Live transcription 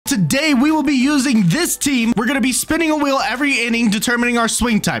today we will be using this team. We're going to be spinning a wheel every inning, determining our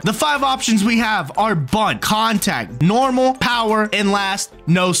swing type. The 5 options we have are bunt, contact, normal, power, and last,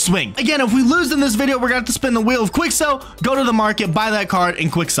 no swing. Again, if we lose in this video, we're going to have to spin the wheel of quick sell, go to the market, buy that card, and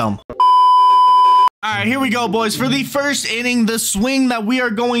quick sell. All right, here we go, boys. For the first inning, the swing that we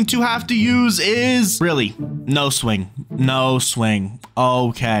are going to have to use is really no swing. No swing.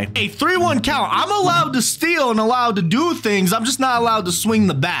 Okay. A 3-1 count. I'm allowed to steal and allowed to do things. I'm just not allowed to swing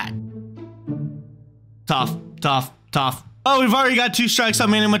the bat. Tough, tough, tough. Oh, we've already got 2 strikes on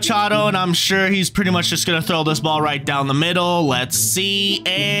Manny Machado, and I'm sure he's pretty much just going to throw this ball right down the middle. Let's see.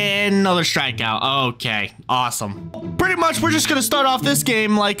 And another strikeout. Okay, awesome. Pretty much, we're just going to start off this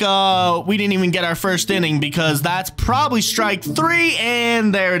game like we didn't even get our first inning, because that's probably strike 3,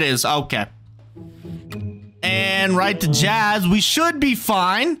 and there it is. Okay. And right to Jazz. We should be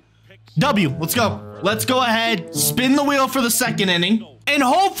fine. W, let's go. Let's go ahead, spin the wheel for the second inning. And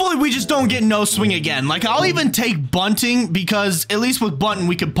hopefully we just don't get no swing again. Like, I'll even take bunting, because at least with bunting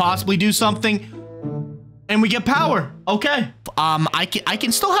we could possibly do something. And we get power. Okay. I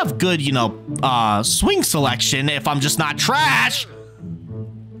can still have good, you know, swing selection if I'm just not trash.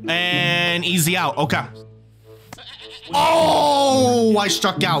 And easy out. Okay. Oh, I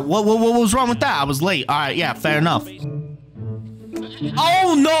struck out. What was wrong with that? I was late. All right, yeah, fair enough.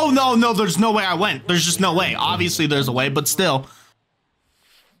 Oh, no. There's no way I went. There's just no way. Obviously, there's a way, but still.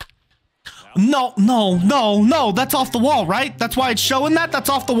 No. That's off the wall, right? That's why it's showing that. That's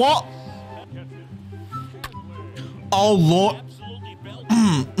off the wall. Oh, Lord.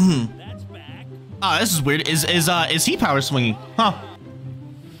 Oh, this is weird. Is he power swinging? Huh.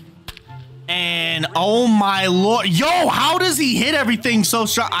 And oh my Lord. Yo, how does he hit everything so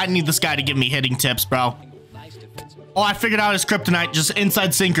strong? I need this guy to give me hitting tips, bro. Oh, I figured out his kryptonite, just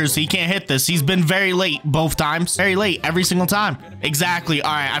inside sinkers. He can't hit this. He's been very late both times. Very late every single time. Exactly. All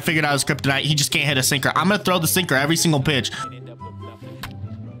right, I figured out his kryptonite. He just can't hit a sinker. I'm going to throw the sinker every single pitch.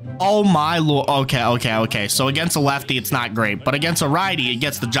 Oh my Lord. Okay. So against a lefty, it's not great. But against a righty, it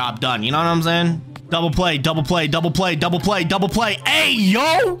gets the job done. You know what I'm saying? Double play. Hey,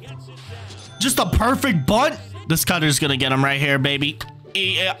 yo! Just a perfect bunt. This cutter's going to get him right here, baby.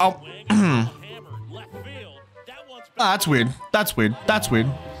 Oh, that's weird.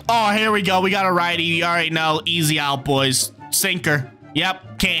 Oh, here we go. We got a righty. You already know. Easy out, boys. Sinker.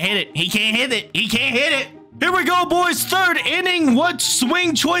 Yep. Can't hit it. He can't hit it. Here we go, boys. Third inning. What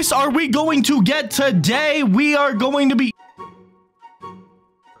swing choice are we going to get today? We are going to be...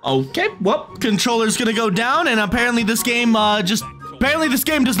 Okay. Well, controller's going to go down, and apparently this game Apparently this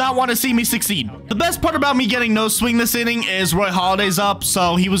game does not want to see me succeed. The best part about me getting no swing this inning is Roy Holiday's up,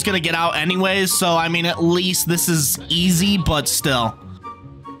 so he was gonna get out anyways. So I mean, at least this is easy, but still.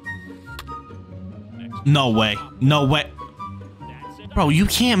 No way. Bro, you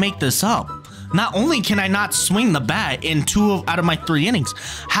can't make this up. Not only can I not swing the bat in 2 out of my 3 innings,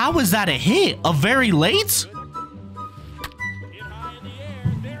 how is that a hit? A very late?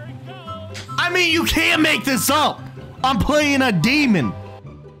 I mean, you can't make this up. I'm playing a demon.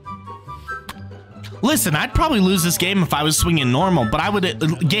 Listen, I'd probably lose this game if I was swinging normal, but I would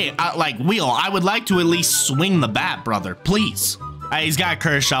I would like to at least swing the bat, brother. Please. He's got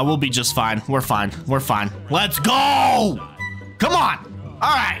Kershaw. We'll be just fine. We're fine. Let's go. Come on.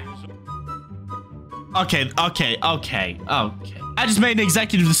 All right. Okay. I just made an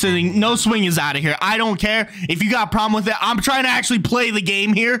executive decision. No swing is out of here. I don't care if you got a problem with it. I'm trying to actually play the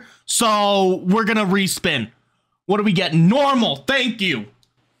game here, so we're gonna respin. What do we get? Normal. Thank you.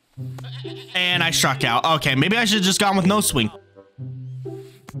 And I struck out. Okay, maybe I should have just gone with no swing.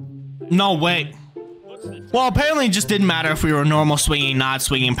 No way. Well, apparently it just didn't matter if we were normal swinging, not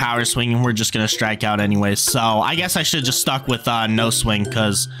swinging, power swinging. We're just going to strike out anyways. So I guess I should have just stuck with no swing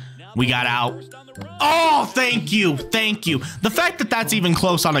because we got out. Oh, thank you. The fact that that's even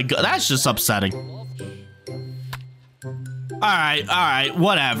close on a good, that's just upsetting. All right.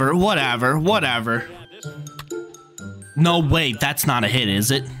 Whatever. No way, that's not a hit,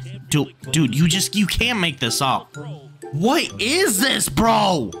 is it? Dude, you can't make this up. What is this,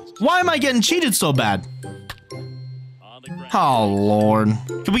 bro? Why am I getting cheated so bad? Oh, Lord.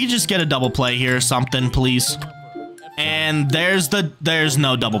 Can we just get a double play here or something, please? And there's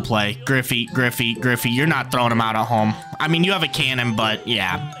no double play. Griffey, you're not throwing him out at home. I mean, you have a cannon, but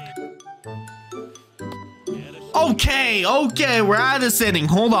yeah. Okay, we're out of this inning.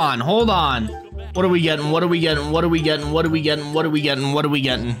 Hold on. What are we getting?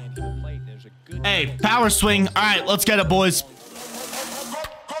 Hey, power swing. All right, let's get it, boys.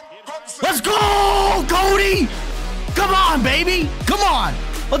 Let's go, Cody. Come on, baby. Come on.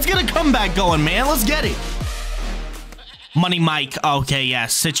 Let's get a comeback going, man. Let's get it. Money Mike. Okay, yeah,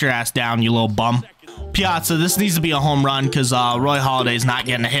 sit your ass down, you little bum. Piazza, this needs to be a home run because Roy Holiday's not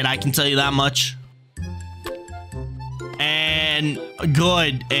getting a hit. I can tell you that much. And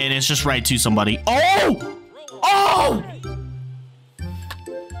good. And it's just right to somebody. Oh! Oh!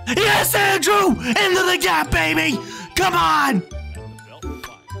 Yes, Andrew! Into the gap, baby! Come on!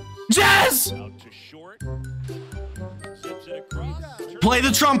 Jazz! Play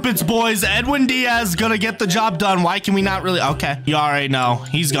the trumpets, boys. Edwin Diaz gonna get the job done. Why can we not really? Okay, you already know.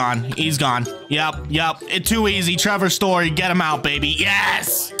 He's gone. He's gone. Yep. It's too easy. Trevor Story, get him out, baby.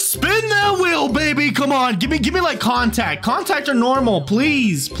 Yes! Spin that wheel, baby. Come on. Give me like contact. Contact or normal,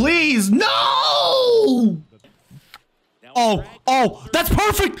 please. Please. No! Oh, that's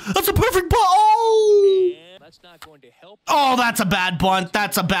perfect. That's a perfect bunt. Oh! Oh, that's a bad bunt.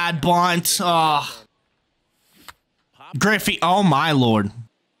 That's a bad bunt. Oh. Griffey, oh my lord.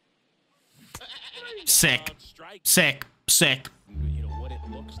 Sick.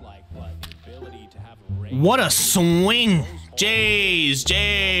 What a swing. Jays.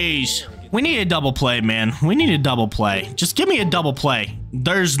 We need a double play, man. We need a double play. Just give me a double play.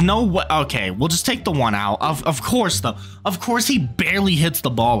 There's no way. Okay, we'll just take the one out. Of course, though. Of course, he barely hits the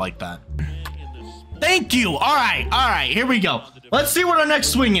ball like that. Thank you. All right. Here we go. Let's see what our next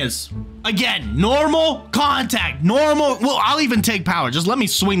swing is. Again, normal, contact, normal. Well, I'll even take power. Just let me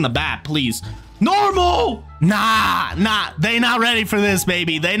swing the bat, please. Normal. Nah. They not ready for this,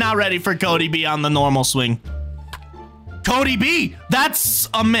 baby. They not ready for Cody B on the normal swing. Cody B, that's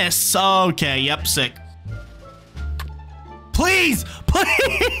a miss. Okay, yep, sick. Please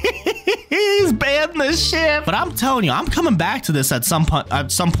ban this shit. But I'm telling you, I'm coming back to this at some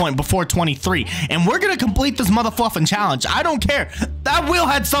point before 23, and we're gonna complete this motherfucking challenge. I don't care. That wheel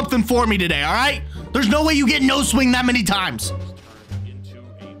had something for me today, all right? There's no way you get no swing that many times.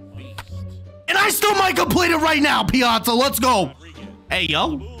 And I still might complete it right now, Piazza. Let's go. Hey,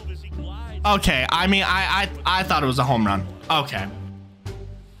 yo. Okay, I mean, I thought it was a home run. Okay.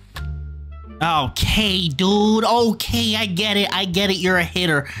 Okay, dude. Okay, I get it. You're a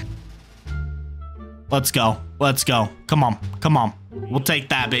hitter. Let's go. Come on. We'll take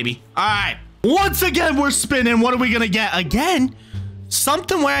that, baby. All right. Once again, we're spinning. What are we gonna get? Again,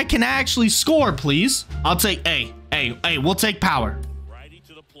 something where I can actually score, please. I'll take, hey, we'll take power.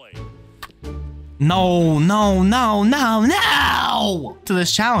 No. To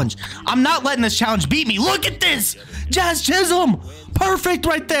this challenge. I'm not letting this challenge beat me. Look at this. Jazz Chisholm. Perfect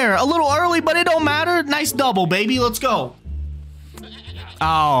right there. A little early, but it don't matter. Nice double, baby. Let's go.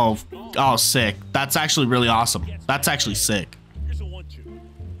 Oh, sick. That's actually really awesome. That's actually sick.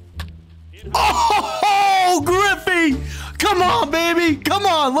 Oh, Griffey. Come on, baby. Come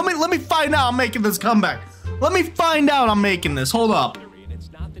on. Let me find out I'm making this comeback. Let me find out I'm making this. Hold up.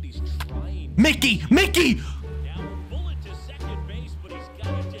 Mickey!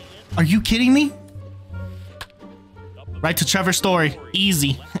 Are you kidding me? Right to Trevor Story.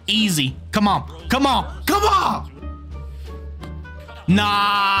 Easy. Come on.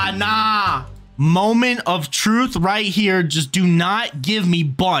 Nah. Moment of truth right here. Just do not give me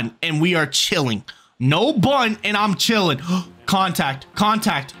bunt, and we are chilling. No bunt, and I'm chilling. Contact,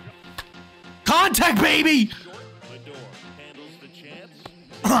 baby!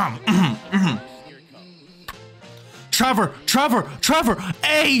 Trevor.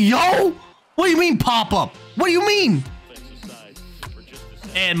 Hey, yo! What do you mean pop up? What do you mean?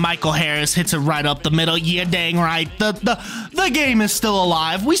 And Michael Harris hits it right up the middle. Yeah, dang right. The game is still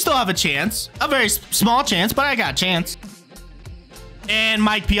alive. We still have a chance. A very small chance, but I got a chance. And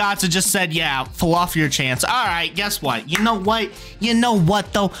Mike Piazza just said, yeah, fluff your chance. All right, guess what? You know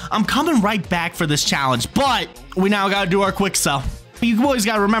what, though? I'm coming right back for this challenge, but we now got to do our quick sell. You always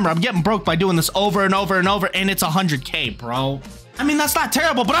got to remember, I'm getting broke by doing this over and over, and it's 100K, bro. I mean, that's not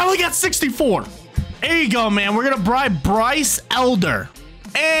terrible, but I only got 64. There you go, man. We're going to bribe Bryce Elder.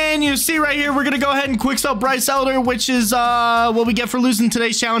 And you see right here, we're going to go ahead and quick sell Bryce Elder, which is what we get for losing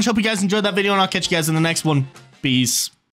today's challenge. Hope you guys enjoyed that video, and I'll catch you guys in the next one. Peace.